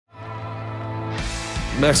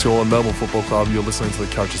Max Gorlin, Melbourne Football Club. You're listening to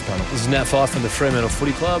the Coaches Panel. This is Nat Fyfe from the Fremantle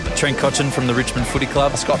Footy Club. Trent Cotchin from the Richmond Footy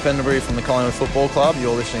Club. Scott Pendlebury from the Collingwood Football Club.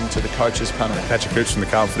 You're listening to the Coaches Panel. Patrick Cooch from the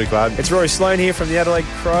Carlton Footy Club. It's Rory Sloane here from the Adelaide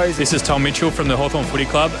Crows. This is Tom Mitchell from the Hawthorn Footy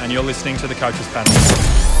Club, and you're listening to the Coaches Panel.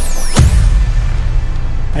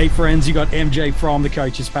 Hey friends, you got MJ from the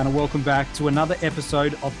Coaches Panel. Welcome back to another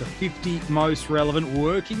episode of the 50 Most Relevant,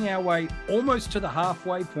 working our way almost to the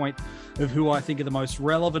halfway point of who I think are the most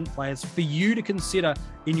relevant players for you to consider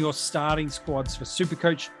in your starting squads for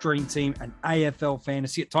Supercoach, Dream Team and AFL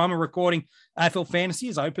Fantasy. At time of recording, AFL Fantasy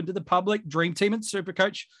is open to the public. Dream Team and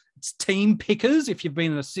Supercoach, it's team pickers if you've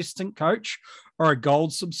been an assistant coach or a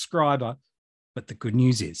gold subscriber. But the good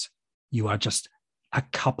news is you are just a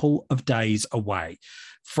couple of days away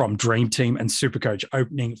from Dream Team and Supercoach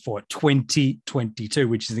opening for 2022,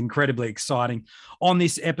 which is incredibly exciting. On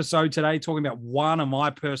this episode today, talking about one of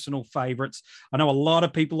my personal favorites. I know a lot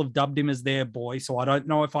of people have dubbed him as their boy, so I don't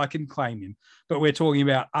know if I can claim him, but we're talking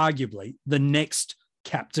about arguably the next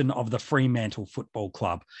captain of the Fremantle Football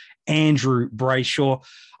Club, Andrew Brayshaw.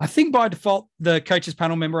 I think by default, the Coaches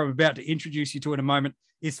Panel member I'm about to introduce you to in a moment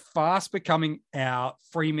is fast becoming our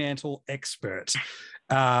Fremantle expert.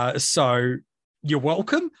 So you're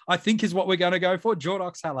welcome, I think is what we're going to go for.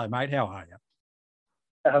 Jordox, hello, mate. How are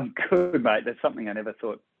you? Good, mate. That's something I never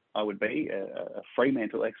thought I would be, a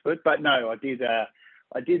Fremantle expert. But no, I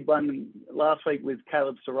did one last week with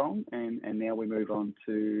Caleb Serong, and now we move on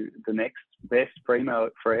to the next best primo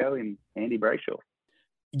Freo in Andy Brayshaw.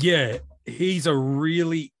 Yeah, he's a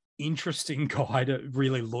really interesting guy to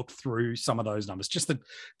really look through some of those numbers. Just the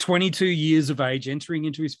 22 years of age, entering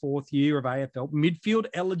into his fourth year of AFL, midfield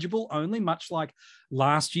eligible only, much like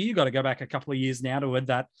last year. You've got to go back a couple of years now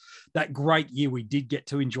to that great year we did get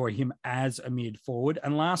to enjoy him as a mid forward.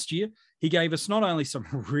 And last year, he gave us not only some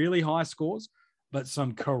really high scores, but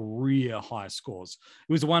some career high scores.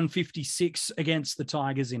 It was a 156 against the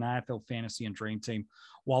Tigers in AFL Fantasy and Dream Team,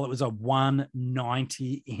 while it was a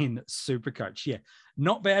 190 in Supercoach. Yeah,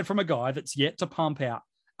 not bad from a guy that's yet to pump out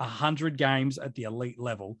 100 games at the elite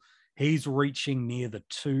level. He's reaching near the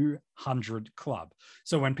 200 club.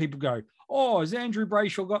 So when people go, oh, has Andrew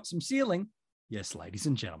Brayshaw got some ceiling? Yes, ladies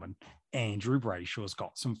and gentlemen, Andrew Brayshaw's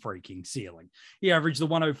got some freaking ceiling. He averaged the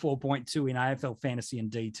 104.2 in AFL Fantasy and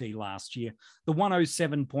DT last year, the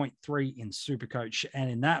 107.3 in Supercoach. And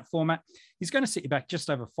in that format, he's going to set you back just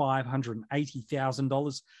over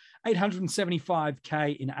 $580,000,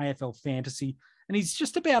 $875K in AFL Fantasy, and he's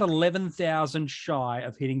just about 11,000 shy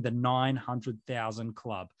of hitting the 900,000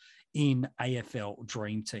 club in AFL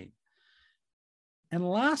Dream Team. And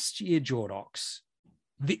last year, Jordox,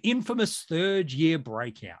 the infamous third-year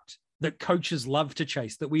breakout that coaches love to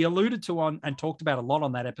chase, that we alluded to on and talked about a lot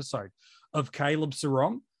on that episode of Caleb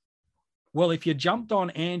Serong. Well, if you jumped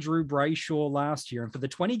on Andrew Brayshaw last year, and for the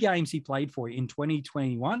 20 games he played for you in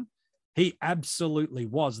 2021, he absolutely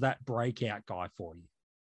was that breakout guy for you.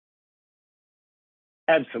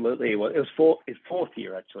 Absolutely. Well, it was his fourth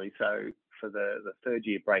year, actually. So for the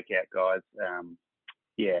third-year breakout guys,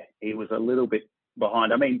 he was a little bit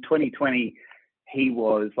behind. I mean, 2020... he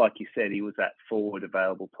was, like you said, he was that forward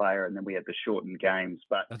available player, and then we had the shortened games.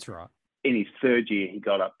 But that's right. In his third year, he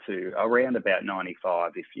got up to around about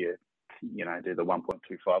 95 if you do the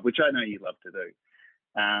 1.25, which I know you love to do.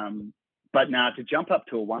 But now to jump up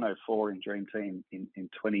to a 104 in Dream Team in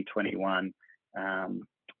 2021, and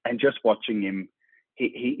just watching him,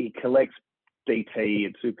 he collects DT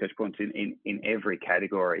and Supercoach points in every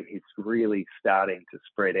category. He's really starting to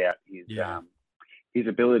spread out his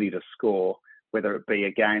ability to score, whether it be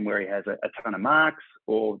a game where he has a ton of marks,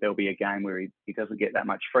 or there'll be a game where he doesn't get that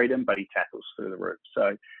much freedom, but he tackles through the roof.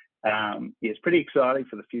 So, it's pretty exciting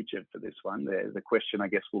for the future for this one. The question I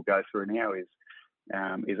guess we'll go through now is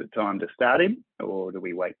it time to start him, or do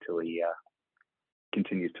we wait till he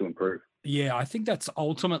continues to improve? Yeah, I think that's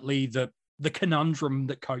ultimately the conundrum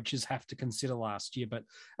that coaches have to consider last year. But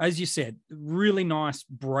as you said, really nice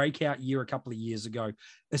breakout year a couple of years ago,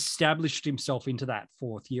 established himself into that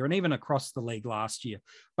fourth year, and even across the league last year,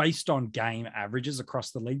 based on game averages across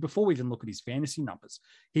the league. Before we even look at his fantasy numbers,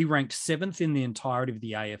 he ranked 7th in the entirety of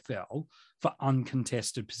the AFL for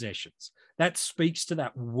uncontested possessions. That speaks to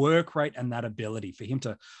that work rate and that ability for him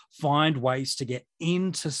to find ways to get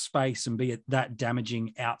into space and be that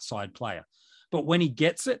damaging outside player. But when he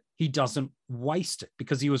gets it, he doesn't waste it,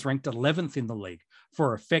 because he was ranked 11th in the league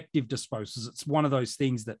for effective disposals. It's one of those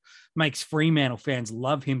things that makes Fremantle fans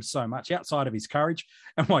love him so much outside of his courage.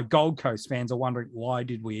 And why Gold Coast fans are wondering, why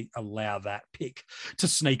did we allow that pick to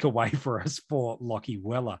sneak away for us for Lockie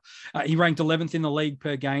Weller? He ranked 11th in the league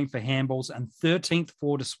per game for handballs and 13th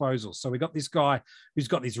for disposals. So we got this guy who's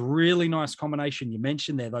got this really nice combination. You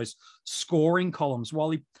mentioned there, those scoring columns.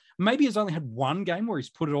 While he maybe has only had one game where he's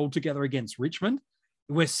put it all together against Richmond,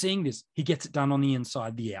 we're seeing this. He gets it done on the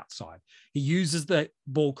inside, the outside. He uses the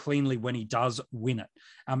ball cleanly when he does win it,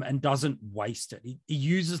 and doesn't waste it. He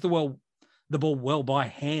uses the ball well by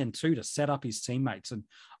hand too to set up his teammates and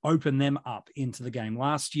open them up into the game.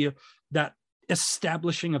 Last year, that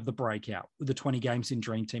establishing of the breakout with the 20 games in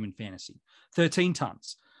Dream Team and Fantasy, 13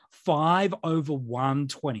 tons, 5 over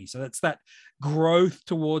 120. So that's that growth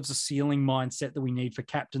towards a ceiling mindset that we need for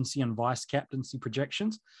captaincy and vice captaincy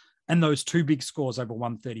projections. And those 2 big scores over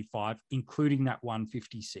 135, including that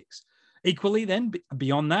 156. Equally then,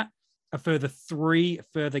 beyond that, a further 3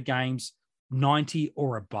 further games, 90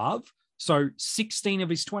 or above. So 16 of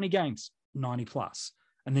his 20 games, 90 plus.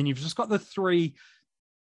 And then you've just got the 3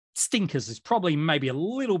 stinkers. Is probably maybe a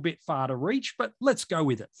little bit far to reach, but let's go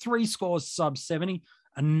with it. 3 scores sub 70.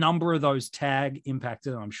 A number of those tag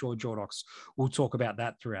impacted, and I'm sure Jordox will talk about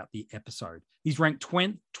that throughout the episode. He's ranked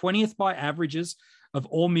 20th by averages of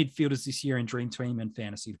all midfielders this year in Dream Team and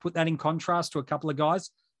Fantasy. To put that in contrast to a couple of guys,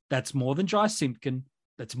 that's more than Jai Simpkin,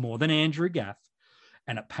 that's more than Andrew Gaff,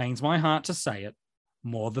 and it pains my heart to say it,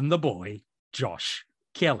 more than the boy, Josh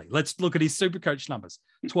Kelly. Let's look at his Supercoach numbers.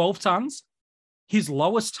 12 tons, his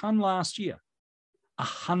lowest ton last year,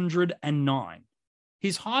 109.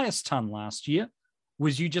 His highest ton last year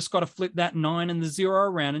was, you just got to flip that 9 and the 0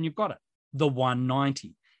 around and you've got it, the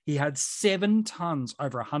 190. He had 7 tons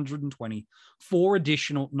over 120, 4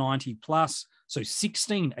 additional 90 plus. So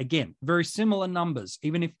 16, again, very similar numbers,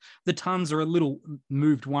 even if the tons are a little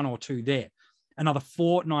moved 1 or 2 there. Another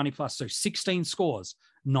 4 90 plus. So 16 scores,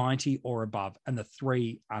 90 or above, and the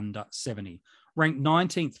 3 under 70. Ranked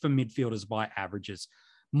 19th for midfielders by averages,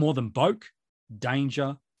 more than Boak,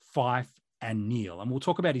 Danger, Fife, and Neil. And we'll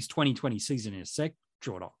talk about his 2020 season in a sec,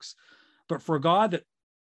 Jordox. But for a guy that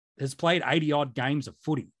has played 80-odd games of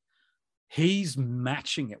footy, he's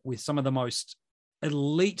matching it with some of the most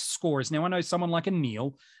elite scorers. Now, I know someone like a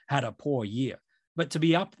Neil had a poor year, but to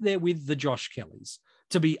be up there with the Josh Kellys,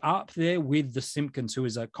 to be up there with the Simpkins, who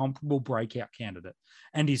is a comparable breakout candidate,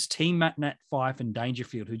 and his team, Nat Fife and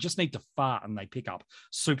Dangerfield, who just need to fart and they pick up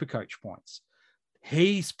Supercoach points.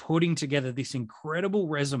 He's putting together this incredible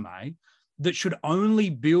resume that should only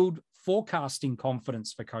build forecasting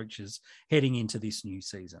confidence for coaches heading into this new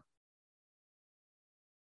season.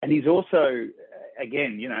 And he's also,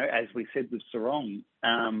 again, as we said with Sarong,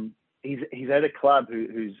 he's at a club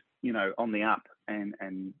who's, on the up.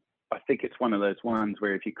 And I think it's one of those ones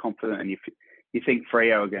where if you're confident and you think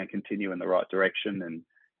Freo are going to continue in the right direction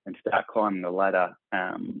and start climbing the ladder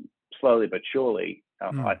slowly but surely,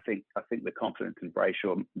 I think the confidence in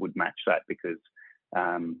Brayshaw would match that because,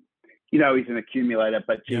 he's an accumulator,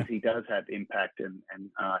 but geez, he does have impact. And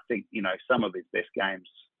I think, some of his best games,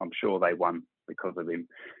 I'm sure they won because of him.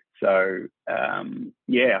 So, I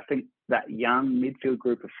think that young midfield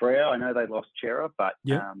group of Freo, I know they lost Chera, but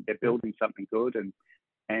they're building something good.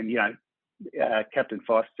 And Captain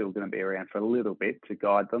Fife's still going to be around for a little bit to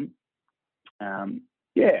guide them.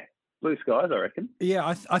 Blue skies, I reckon.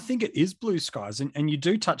 Yeah, I think it is blue skies. And you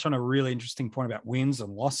do touch on a really interesting point about wins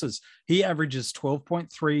and losses. He averages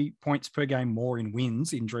 12.3 points per game more in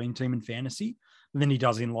wins in Dream Team and Fantasy than he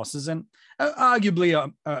does in losses, and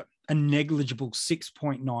arguably a negligible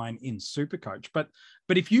 6.9 in Supercoach. But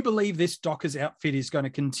if you believe this Dockers outfit is going to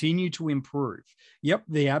continue to improve,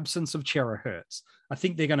 the absence of Chera hurts. I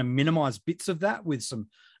think they're going to minimize bits of that with some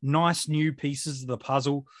nice new pieces of the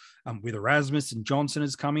puzzle. With Erasmus and Johnson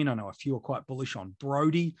has come in. I know a few are quite bullish on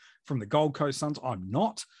Brody from the Gold Coast Suns. I'm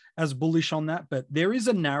not as bullish on that, but there is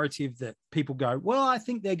a narrative that people go, well, I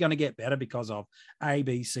think they're going to get better because of A,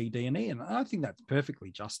 B, C, D, and E. And I think that's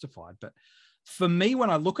perfectly justified. But for me,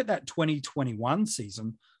 when I look at that 2021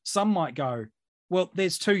 season, some might go, well,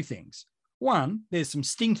 there's 2 things. One, there's some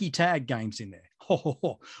stinky tag games in there.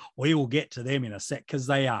 We will get to them in a sec because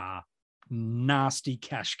they are nasty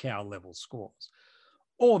cash cow level scores.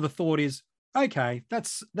 Or the thought is, okay,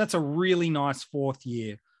 that's a really nice 4th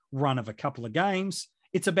year run of a couple of games.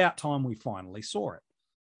 It's about time we finally saw it.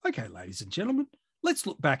 Okay, ladies and gentlemen, let's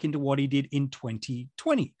look back into what he did in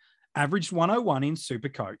 2020. Averaged 101 in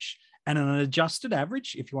Supercoach and an adjusted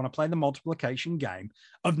average, if you want to play the multiplication game,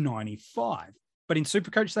 of 95. But in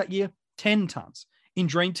Supercoach that year, 10 tons. In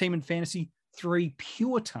Dream Team and Fantasy, 3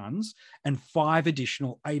 pure tons, and 5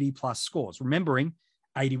 additional 80-plus scores. Remembering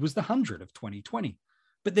 80 was the 100 of 2020.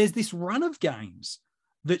 But there's this run of games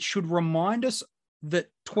that should remind us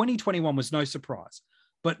that 2021 was no surprise,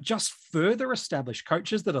 but just further establish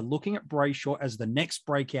coaches that are looking at Brayshaw as the next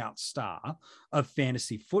breakout star of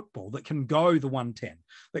fantasy football that can go the 110,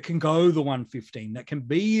 that can go the 115, that can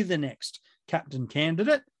be the next captain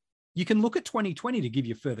candidate. You can look at 2020 to give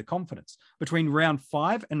you further confidence. Between round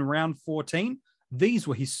 5 and round 14, these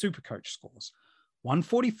were his super coach scores.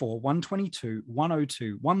 144, 122,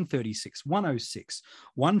 102, 136, 106,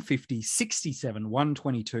 150, 67,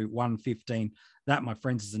 122, 115. That, my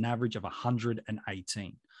friends, is an average of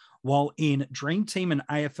 118. While in Dream Team and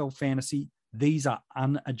AFL Fantasy, these are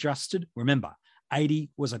unadjusted. Remember,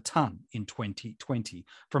 80 was a ton in 2020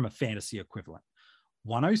 from a fantasy equivalent.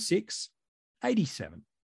 106, 87,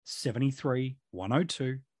 73,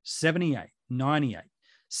 102, 78, 98,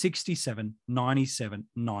 67, 97,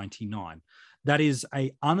 99. That is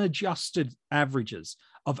a unadjusted averages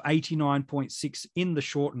of 89.6 in the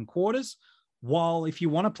shortened quarters. While if you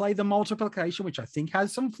want to play the multiplication, which I think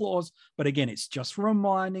has some flaws, but again, it's just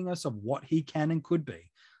reminding us of what he can and could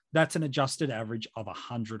be. That's an adjusted average of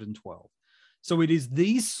 112. So it is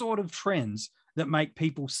these sort of trends that make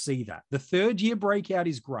people see that. The third year breakout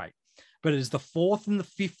is great, but it is the fourth and the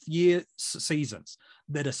fifth year seasons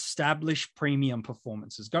that establish premium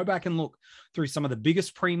performances. Go back and look through some of the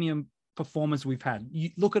biggest premium performance we've had.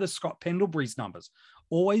 You look at a Scott Pendlebury's numbers,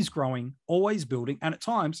 always growing, always building, and at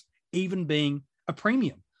times even being a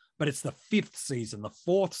premium. But it's the fifth season, the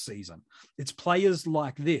fourth season. It's players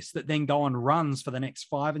like this that then go on runs for the next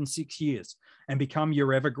 5 and 6 years and become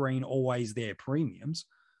your evergreen, always there premiums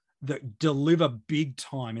that deliver big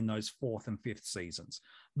time in those fourth and fifth seasons.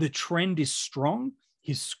 The trend is strong.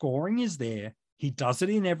 His scoring is there. He does it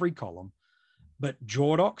in every column. But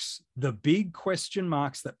Jordox, the big question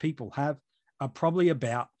marks that people have are probably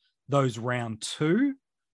about those round 3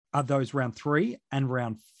 and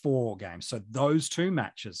round 4 games. So those 2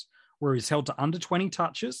 matches where he's held to under 20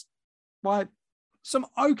 touches by some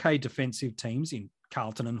okay defensive teams in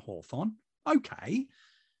Carlton and Hawthorn. Okay.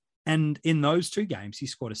 And in those 2 games, he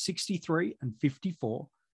scored a 63 and 54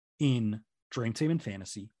 in Dream Team and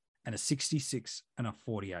Fantasy and a 66 and a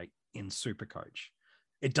 48 in Supercoach.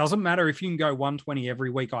 It doesn't matter if you can go 120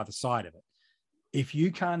 every week either side of it. If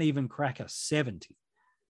you can't even crack a 70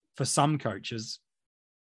 for some coaches,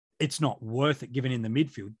 it's not worth it given in the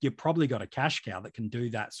midfield. You've probably got a cash cow that can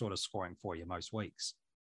do that sort of scoring for you most weeks.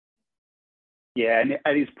 Yeah, and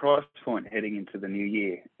at his price point heading into the new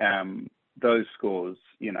year, those scores,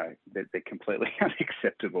 they're completely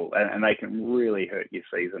unacceptable, and they can really hurt your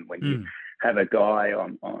season when you have a guy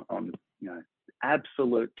on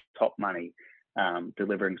absolute top money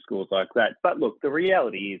delivering scores like that. But look, the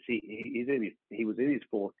reality is he was in his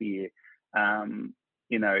 4th year.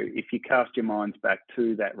 If you cast your minds back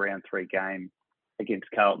to that round 3 game against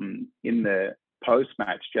Carlton, in the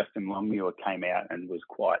post-match, Justin Longmuir came out and was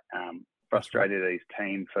quite frustrated at his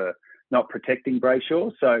team for not protecting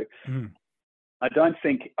Brayshaw. So I don't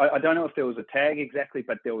know if there was a tag exactly,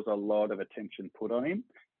 but there was a lot of attention put on him.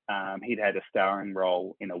 He'd had a starring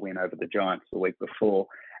role in a win over the Giants the week before.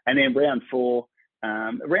 And then round 4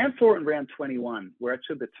 and round 21 were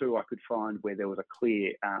actually the 2 I could find where there was a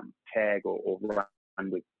clear tag or run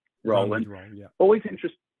with Roland. Always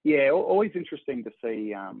interesting to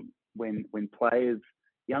see when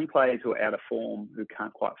young players who are out of form, who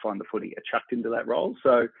can't quite find the footy, are chucked into that role.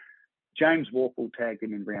 So James Worpel tagged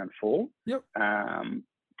him in round 4. Yep.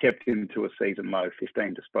 Kept him to a season low,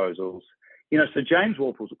 15 disposals. So James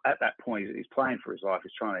Worpel's at that point, he's playing for his life.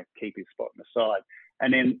 He's trying to keep his spot in the side.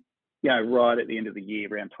 And then, right at the end of the year,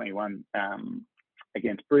 round 21,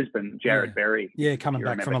 against Brisbane, Jared Berry. Yeah, coming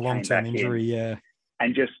back from a long-term injury,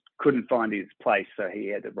 and just couldn't find his place, so he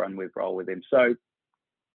had to roll with him. So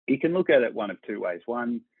you can look at it one of 2 ways.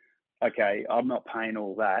 One, okay, I'm not paying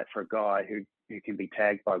all that for a guy who can be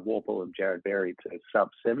tagged by Worpel and Jared Berry to sub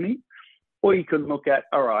 70. Or you could look at,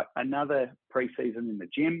 all right, another preseason in the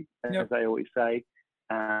gym, as they always say,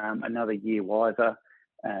 another year wiser,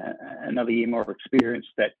 another year more experience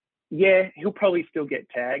that, he'll probably still get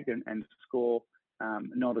tagged and score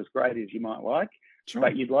not as great as you might like. Sure.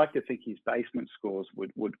 But you'd like to think his basement scores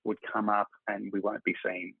would come up and we won't be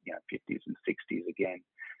seeing 50s and 60s again.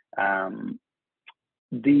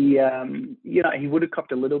 He would have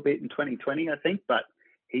copped a little bit in 2020, I think, but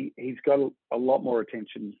he's got a lot more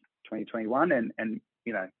attention 2021 and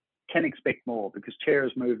can expect more because Chair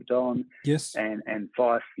has moved on. Yes. And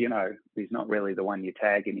Fife, he's not really the one you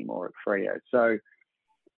tag anymore at Freo. So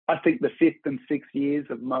I think the 5th and 6th years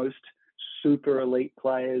of most super elite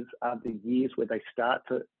players are the years where they start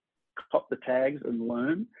to cop the tags and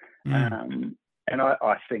learn. And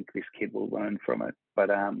I think this kid will learn from it, but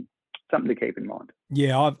something to keep in mind.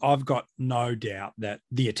 Yeah, I've got no doubt that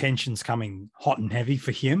the attention's coming hot and heavy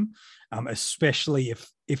for him, especially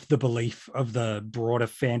if the belief of the broader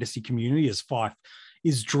fantasy community as Fyfe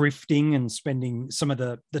is drifting and spending some of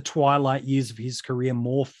the twilight years of his career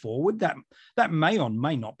more forward. That may or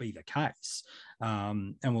may not be the case.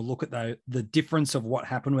 And we'll look at the difference of what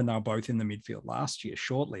happened when they were both in the midfield last year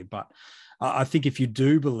shortly. But I think if you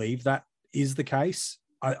do believe that is the case,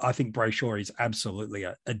 I think Brayshaw is absolutely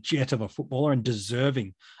a jet of a footballer and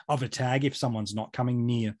deserving of a tag if someone's not coming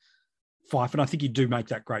near Fyfe. And I think you do make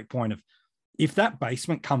that great point of if that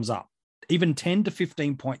basement comes up, even 10 to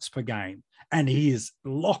 15 points per game, and he is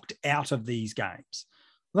locked out of these games,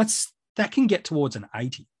 that can get towards an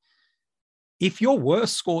 80. If your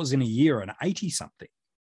worst scores in a year are an 80-something,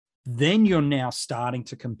 then you're now starting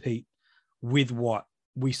to compete with what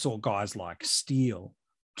we saw guys like Steele,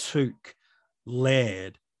 Touk,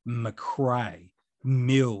 Laird, McRae,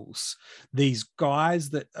 Mills, these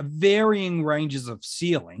guys that are varying ranges of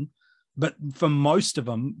ceiling, but for most of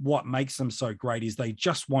them, what makes them so great is they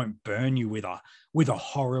just won't burn you with a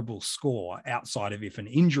horrible score outside of if an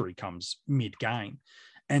injury comes mid-game.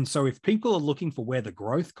 And so if people are looking for where the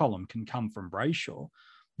growth column can come from Brayshaw,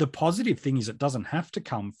 the positive thing is it doesn't have to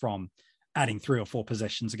come from adding 3 or 4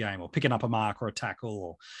 possessions a game or picking up a mark or a tackle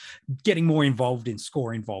or getting more involved in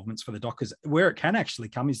score involvements for the Dockers. Where it can actually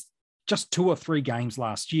come is just 2 or 3 games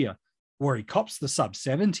last year where he cops the sub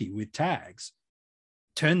 70 with tags,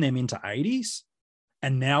 turn them into 80s,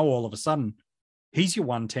 and now all of a sudden he's your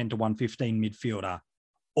 110 to 115 midfielder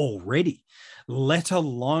already, let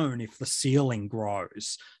alone if the ceiling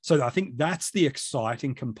grows. So I think that's the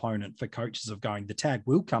exciting component for coaches of going, the tag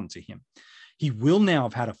will come to him. He will now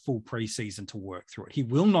have had a full preseason to work through it. He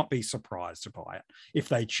will not be surprised by it if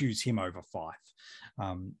they choose him over Fyfe.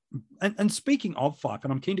 And speaking of Fyfe,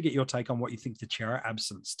 and I'm keen to get your take on what you think the Cerra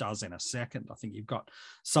absence does in a second. I think you've got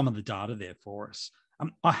some of the data there for us.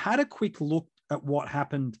 I had a quick look at what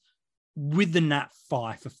happened with the Nat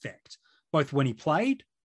Fyfe effect, both when he played,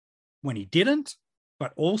 when he didn't,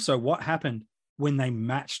 but also what happened when they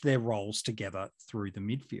matched their roles together through the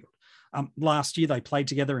midfield. Last year, they played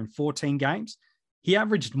together in 14 games. He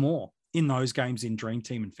averaged more in those games in Dream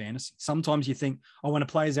Team and Fantasy. Sometimes you think, when a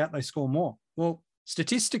player's out, they score more. Well,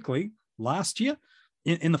 statistically, last year,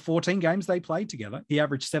 in the 14 games they played together, he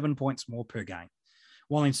averaged 7 points more per game.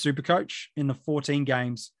 While in Supercoach, in the 14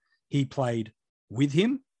 games he played with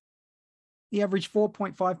him, he averaged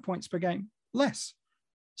 4.5 points per game less.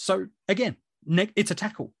 So again, it's a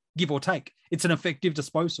tackle, give or take. It's an effective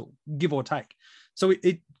disposal, give or take. So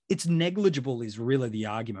it's negligible is really the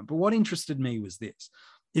argument. But what interested me was this,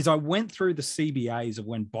 is I went through the CBAs of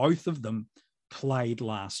when both of them played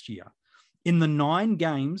last year. In the 9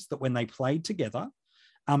 games that when they played together,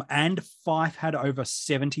 and Fyfe had over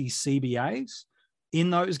 70 CBAs, in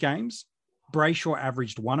those games, Brayshaw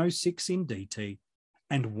averaged 106 in DT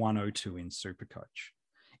and 102 in Supercoach.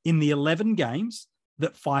 In the 11 games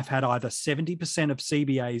that Fyfe had either 70% of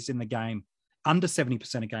CBAs in the game, under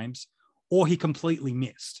 70% of games, or he completely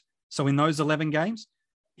missed. So in those 11 games,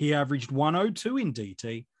 he averaged 102 in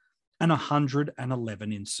DT and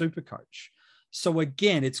 111 in Supercoach. So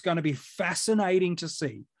again, it's going to be fascinating to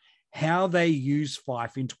see how they use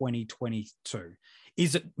Fyfe in 2022.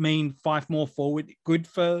 Is it mean Fyfe more forward good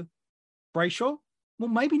for Brayshaw? Well,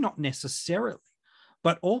 maybe not necessarily,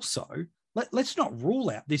 but also let's not rule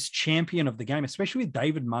out this champion of the game, especially with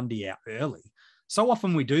David Mundy out early. So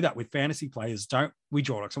often we do that with fantasy players, don't we,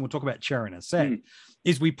 Jordox? And we'll talk about Cerra in a sec,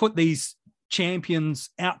 is we put these champions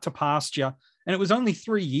out to pasture. And it was only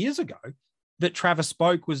 3 years ago that Travis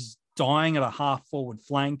Boak was dying at a half forward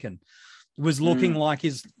flank and was looking like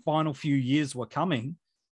his final few years were coming.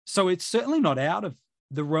 So it's certainly not out of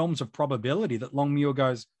the realms of probability that Longmuir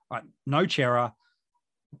goes, right, no Cerra,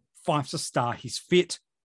 Fyfe's a star, he's fit.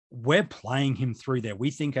 We're playing him through there.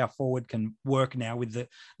 We think our forward can work now with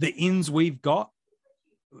the ins we've got.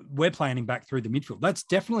 We're playing him back through the midfield. That's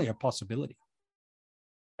definitely a possibility.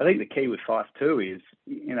 I think the key with Fyfe too is,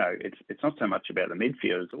 it's not so much about the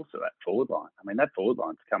midfield, it's also that forward line. I mean, that forward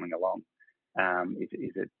line's coming along.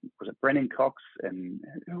 Was it Brennan Cox and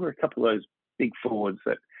who were a couple of those big forwards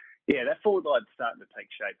that forward line's starting to take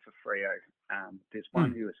shape for Freo. There's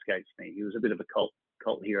one who escapes me. He was a bit of a cult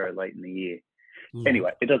hero late in the year.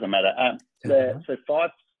 Anyway, it doesn't matter. So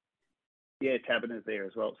Fyfe, Taberner's there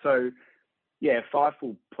as well. So, Fyfe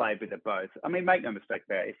will play a bit of both. I mean, make no mistake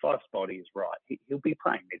about it. If Fyfe's body is right, he'll be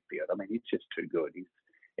playing midfield. I mean, he's just too good.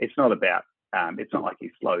 It's not about It's not like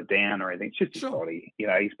he's slowed down or anything. It's just his Sure. body. You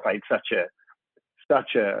know, he's played such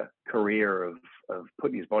a career of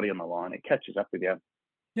putting his body on the line. It catches up with you.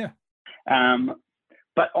 Yeah.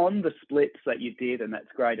 But on the splits that you did, and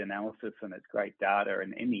that's great analysis and it's great data,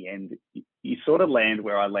 and in the end, you sort of land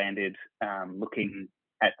where I landed, looking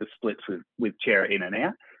at the splits with Chera in and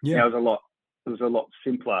out. Yeah. Now, it was a lot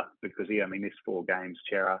simpler because he only missed 4 games,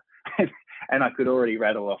 Chera, and I could already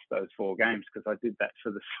rattle off those 4 games because I did that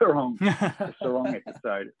for the Sarong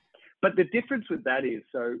episode. But the difference with that is,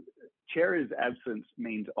 so Chera's absence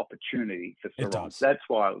means opportunity for It Sarong. does. That's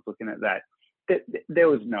why I was looking at that. There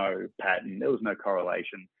was no pattern. There was no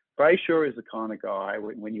correlation. Brayshaw is the kind of guy,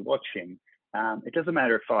 when you watch him, it doesn't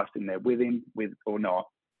matter if Fife's in there with him or not,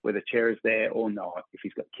 whether Chera's there or not, if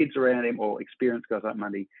he's got kids around him or experience goes up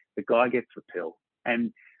Monday, the guy gets the pill.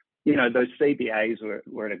 And, you know, those CBAs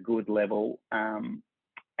were at a good level.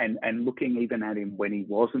 And looking even at him when he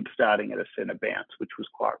wasn't starting at a centre bounce, which was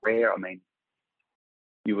quite rare. I mean,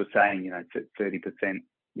 you were saying, you know, 30%,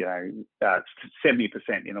 you know, 70%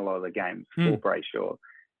 in a lot of the games for Brayshaw.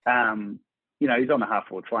 You know, he's on the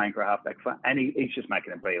half-forward flank or half-back flank, and he's just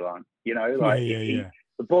making a beeline. You know, like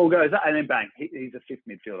the ball goes up and then bang, he's a fifth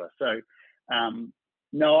midfielder. So,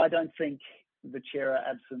 no, I don't think the Chera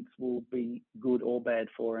absence will be good or bad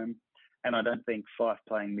for him. And I don't think Fife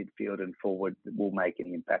playing midfield and forward will make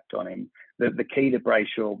any impact on him. The key to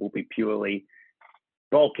Brayshaw will be purely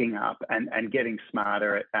bulking up and getting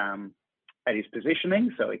smarter at his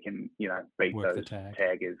positioning so he can, you know, beat Work those tag.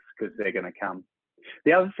 taggers because they're going to come.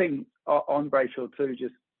 The other thing on Brayshaw too,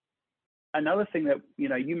 just another thing that, you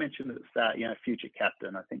know, you mentioned at the start, you know, future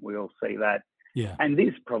captain. I think we all see that. Yeah. And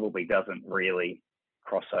this probably doesn't really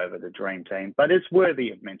cross over the dream team, but it's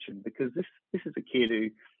worthy of mention because this is a kid who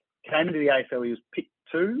came into the AFL. He was pick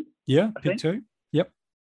 2. Yeah, I pick think. 2. Yep.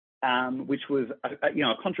 Which was a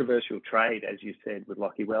controversial trade, as you said, with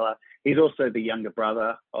Lachie Weller. He's also the younger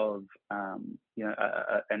brother of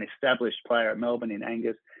an established player at Melbourne in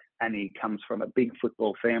Angus, and he comes from a big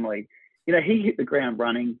football family. You know, he hit the ground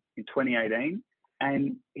running in 2018,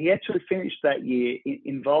 and he actually finished that year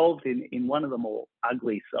involved in one of the more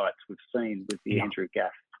ugly sights we've seen with the Andrew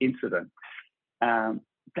Gaff incident.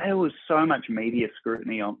 There was so much media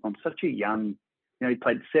scrutiny on such a young. You know, he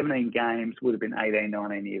played 17 games, would have been 18,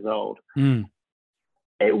 19 years old.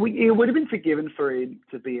 It would have been forgiven for him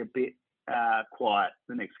to be a bit quiet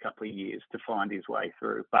the next couple of years to find his way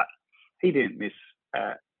through. But he didn't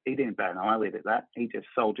he didn't bat an eyelid at that. He just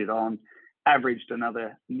soldiered on, averaged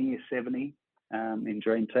another near 70 in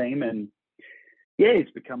Dream Team. And, yeah,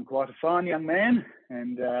 he's become quite a fine young man.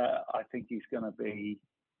 And I think he's going to be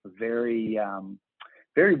very,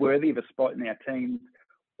 very worthy of a spot in our team.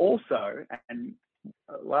 Also, and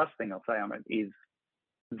last thing I'll say on it is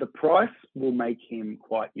the price will make him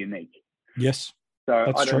quite unique. Yes. So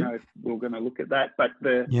that's I don't true. know if we're going to look at that, but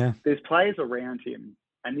there's players around him,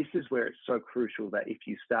 and this is where it's so crucial that if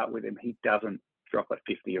you start with him, he doesn't drop a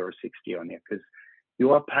 50 or a 60 on you because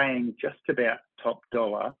you are paying just about top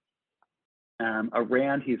dollar.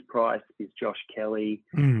 Around his price is Josh Kelly,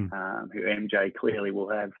 who MJ clearly will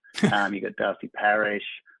have. You got Darcy Parish.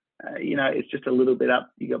 You know, it's just a little bit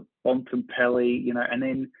up. You got Bontempelli, you know, and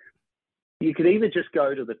then you could either just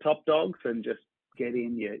go to the top dogs and just get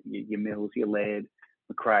in your Mills, your Laird,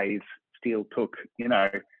 McRae's, Steele Took, you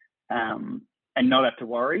know, and not have to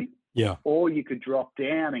worry. Yeah. Or you could drop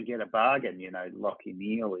down and get a bargain. You know, Lachie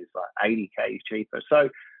Neale is like 80K cheaper. So,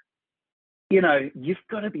 you know, you've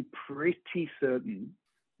got to be pretty certain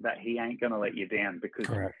that he ain't going to let you down because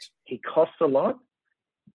he costs a lot.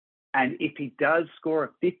 And if he does score a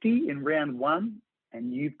 50 in round 1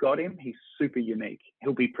 and you've got him, he's super unique.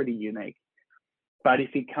 He'll be pretty unique. But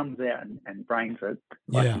if he comes out and brains it,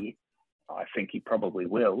 I think he probably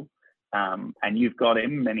will, and you've got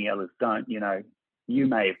him, many others don't, you know, you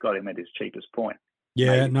may have got him at his cheapest point.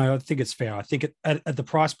 Yeah, maybe. No, I think it's fair. I think at the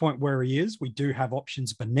price point where he is, we do have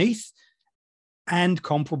options beneath and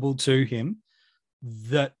comparable to him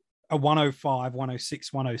that are 105,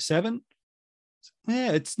 106, 107.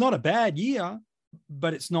 Yeah, it's not a bad year,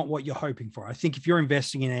 but it's not what you're hoping for. I think if you're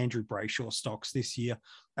investing in Andrew Brayshaw stocks this year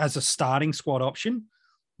as a starting squad option,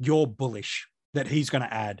 you're bullish that he's going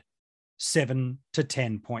to add 7 to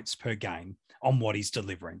 10 points per game on what he's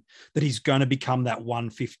delivering, that he's going to become that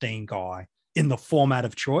 115 guy in the format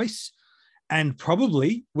of choice and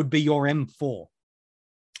probably would be your M4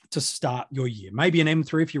 to start your year. Maybe an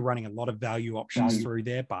M3 if you're running a lot of value options through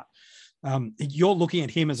there, but you're looking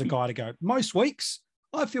at him as a guy to go, most weeks,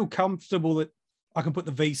 I feel comfortable that I can put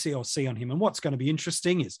the VC or C on him. And what's going to be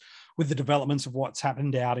interesting is with the developments of what's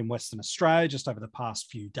happened out in Western Australia just over the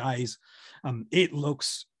past few days, it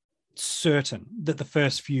looks certain that the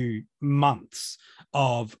first few months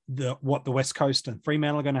of what the West Coast and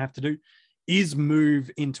Fremantle are going to have to do is move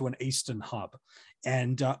into an Eastern hub.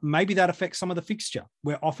 And maybe that affects some of the fixture,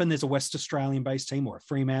 where often there's a West Australian-based team or a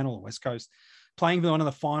Fremantle or West Coast playing one of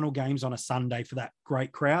the final games on a Sunday for that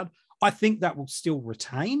great crowd. I think that will still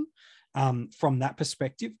retain from that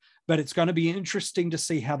perspective, but it's going to be interesting to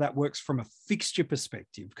see how that works from a fixture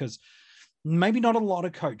perspective, because maybe not a lot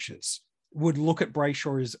of coaches would look at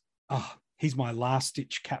Brayshaw as, he's my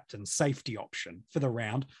last-ditch captain safety option for the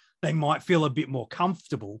round. They might feel a bit more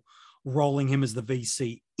comfortable rolling him as the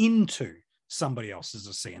VC into somebody else's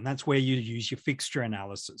AC. And that's where you use your fixture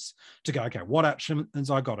analysis to go, okay, what options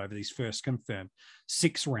I got over these first confirmed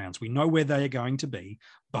 6 rounds? We know where they are going to be,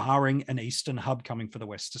 barring an Eastern hub coming for the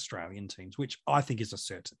West Australian teams, which I think is a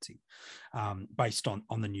certainty based on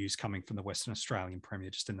the news coming from the Western Australian Premier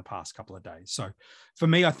just in the past couple of days. So for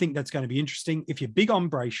me, I think that's going to be interesting. If you're big on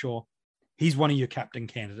Brayshaw, he's one of your captain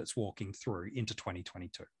candidates walking through into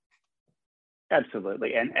 2022.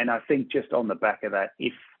 Absolutely. And I think just on the back of that,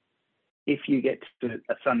 if you get to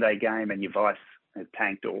a Sunday game and your vice has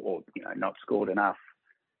tanked or not scored enough,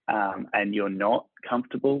 and you're not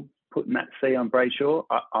comfortable putting that C on Brayshaw,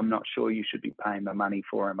 I'm not sure you should be paying the money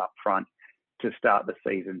for him up front to start the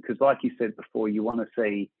season. Because like you said before, you want to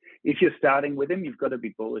see, if you're starting with him, you've got to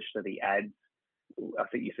be bullish that he adds, I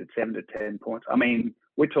think you said 7 to 10 points. I mean,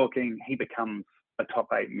 we're talking, he becomes a top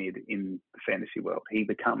 8 mid in the fantasy world. He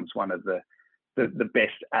becomes one of the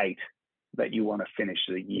best 8 that you want to finish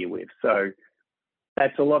the year with. So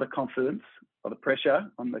that's a lot of confidence, a lot of pressure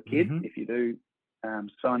on the kid if you do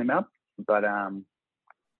sign him up. But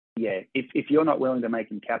if you're not willing to make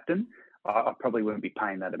him captain, I probably wouldn't be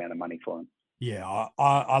paying that amount of money for him. Yeah,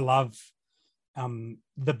 I love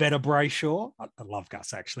the better Brayshaw. I love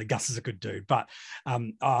Gus, actually. Gus is a good dude, but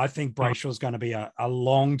I think Brayshaw is going to be a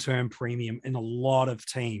long-term premium in a lot of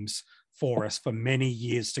teams for us for many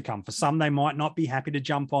years to come. For some, they might not be happy to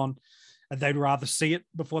jump on. They'd rather see it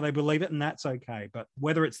before they believe it, and that's okay. But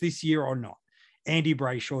whether it's this year or not, Andy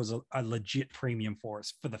Brayshaw is a legit premium for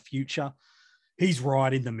us for the future. He's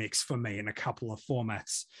right in the mix for me in a couple of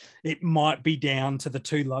formats. It might be down to the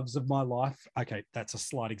 2 loves of my life. Okay, that's a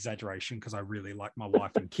slight exaggeration because I really like my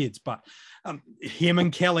wife and kids, but him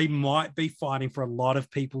and Kelly might be fighting for a lot of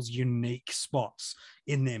people's unique spots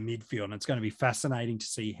in their midfield. And it's going to be fascinating to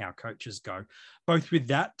see how coaches go, both with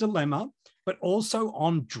that dilemma, but also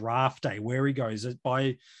on draft day, where he goes.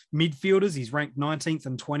 By midfielders, he's ranked 19th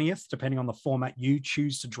and 20th, depending on the format you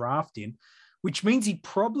choose to draft in, which means he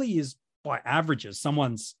probably is, by averages,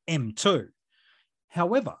 someone's M2.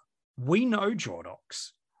 However, we know,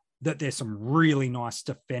 Jordox, that there's some really nice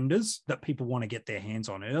defenders that people want to get their hands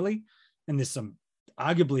on early. And there's some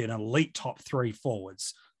arguably an elite top 3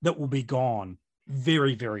 forwards that will be gone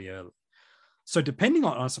very, very early. So depending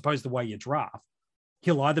on, I suppose, the way you draft,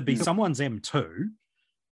 he'll either be someone's M2,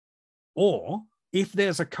 or if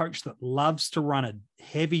there's a coach that loves to run a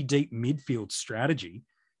heavy, deep midfield strategy,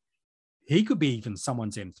 he could be even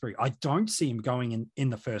someone's M3. I don't see him going in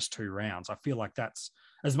the first 2 rounds. I feel like that's,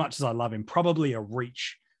 as much as I love him, probably a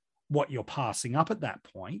reach what you're passing up at that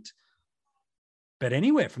point. But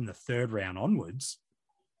anywhere from the 3rd round onwards,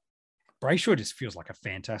 Brayshaw just feels like a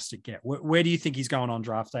fantastic get. Where do you think he's going on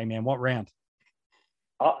draft day, man? What round?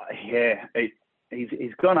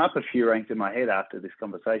 He's gone up a few ranks in my head after this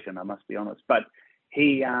conversation, I must be honest. But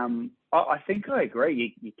he, I think I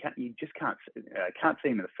agree. You just can't see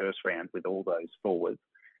him in the first round with all those forwards,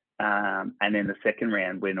 and then the second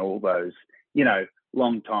round when all those,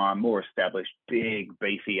 long time, more established, big,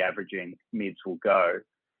 beefy, averaging mids will go.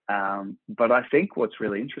 But I think what's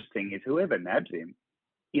really interesting is whoever nabs him,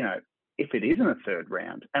 if it isn't a 3rd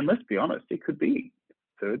round, and let's be honest, it could be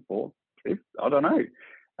 3rd, 4th, 5th, I don't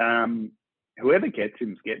know. Whoever gets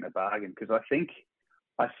him is getting a bargain, because I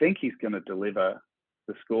think he's going to deliver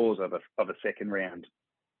the scores of a second round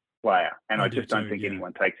player, and I just don't think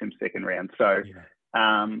anyone takes him second round. So,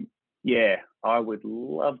 I would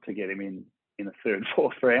love to get him in the 3rd,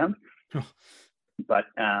 4th round, but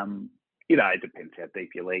it depends how deep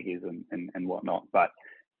your league is and whatnot. But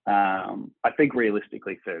I think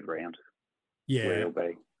realistically 3rd round, where he'll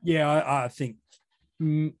be. Yeah, I think.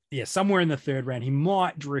 Somewhere in the 3rd round, he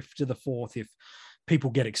might drift to the 4th if people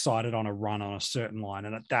get excited on a run on a certain line.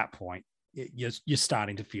 And at that point, you're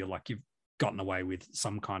starting to feel like you've gotten away with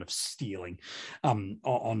some kind of stealing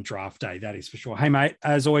on draft day. That is for sure. Hey, mate,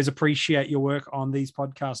 as always, appreciate your work on these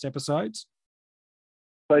podcast episodes.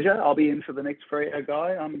 Pleasure. I'll be in for the next Freo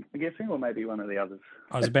guy, I'm guessing, or maybe one of the others.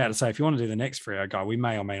 I was about to say, if you want to do the next Freo guy, we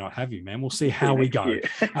may or may not have you, man. We'll see how we go.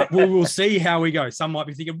 We'll see how we go. Some might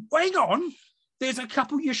be thinking, hang on, there's a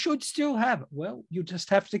couple you should still have. Well, you'll just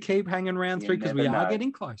have to keep hanging around through because we are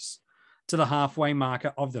getting close to the halfway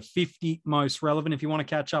marker of the 50 most relevant. If you want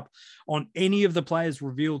to catch up on any of the players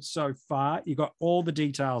revealed so far, you've got all the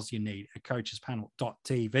details you need at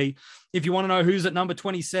coachespanel.tv. If you want to know who's at number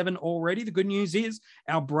 27 already, the good news is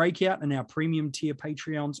our breakout and our premium tier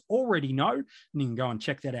Patreons already know, and you can go and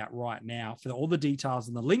check that out right now for all the details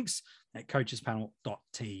and the links at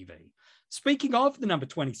coachespanel.tv. Speaking of the number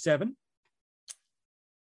 27,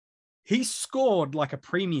 he scored like a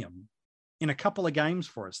premium in a couple of games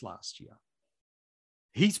for us last year.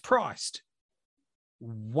 He's priced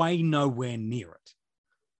way nowhere near it.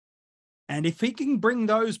 And if he can bring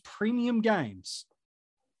those premium games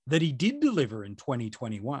that he did deliver in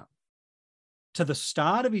 2021 to the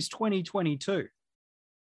start of his 2022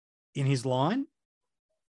 in his line,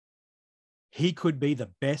 he could be the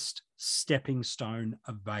best stepping stone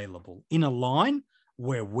available in a line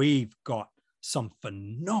where we've got some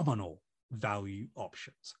phenomenal value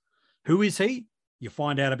options. Who is he? You'll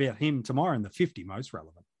find out about him tomorrow in the 50 most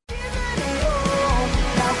relevant.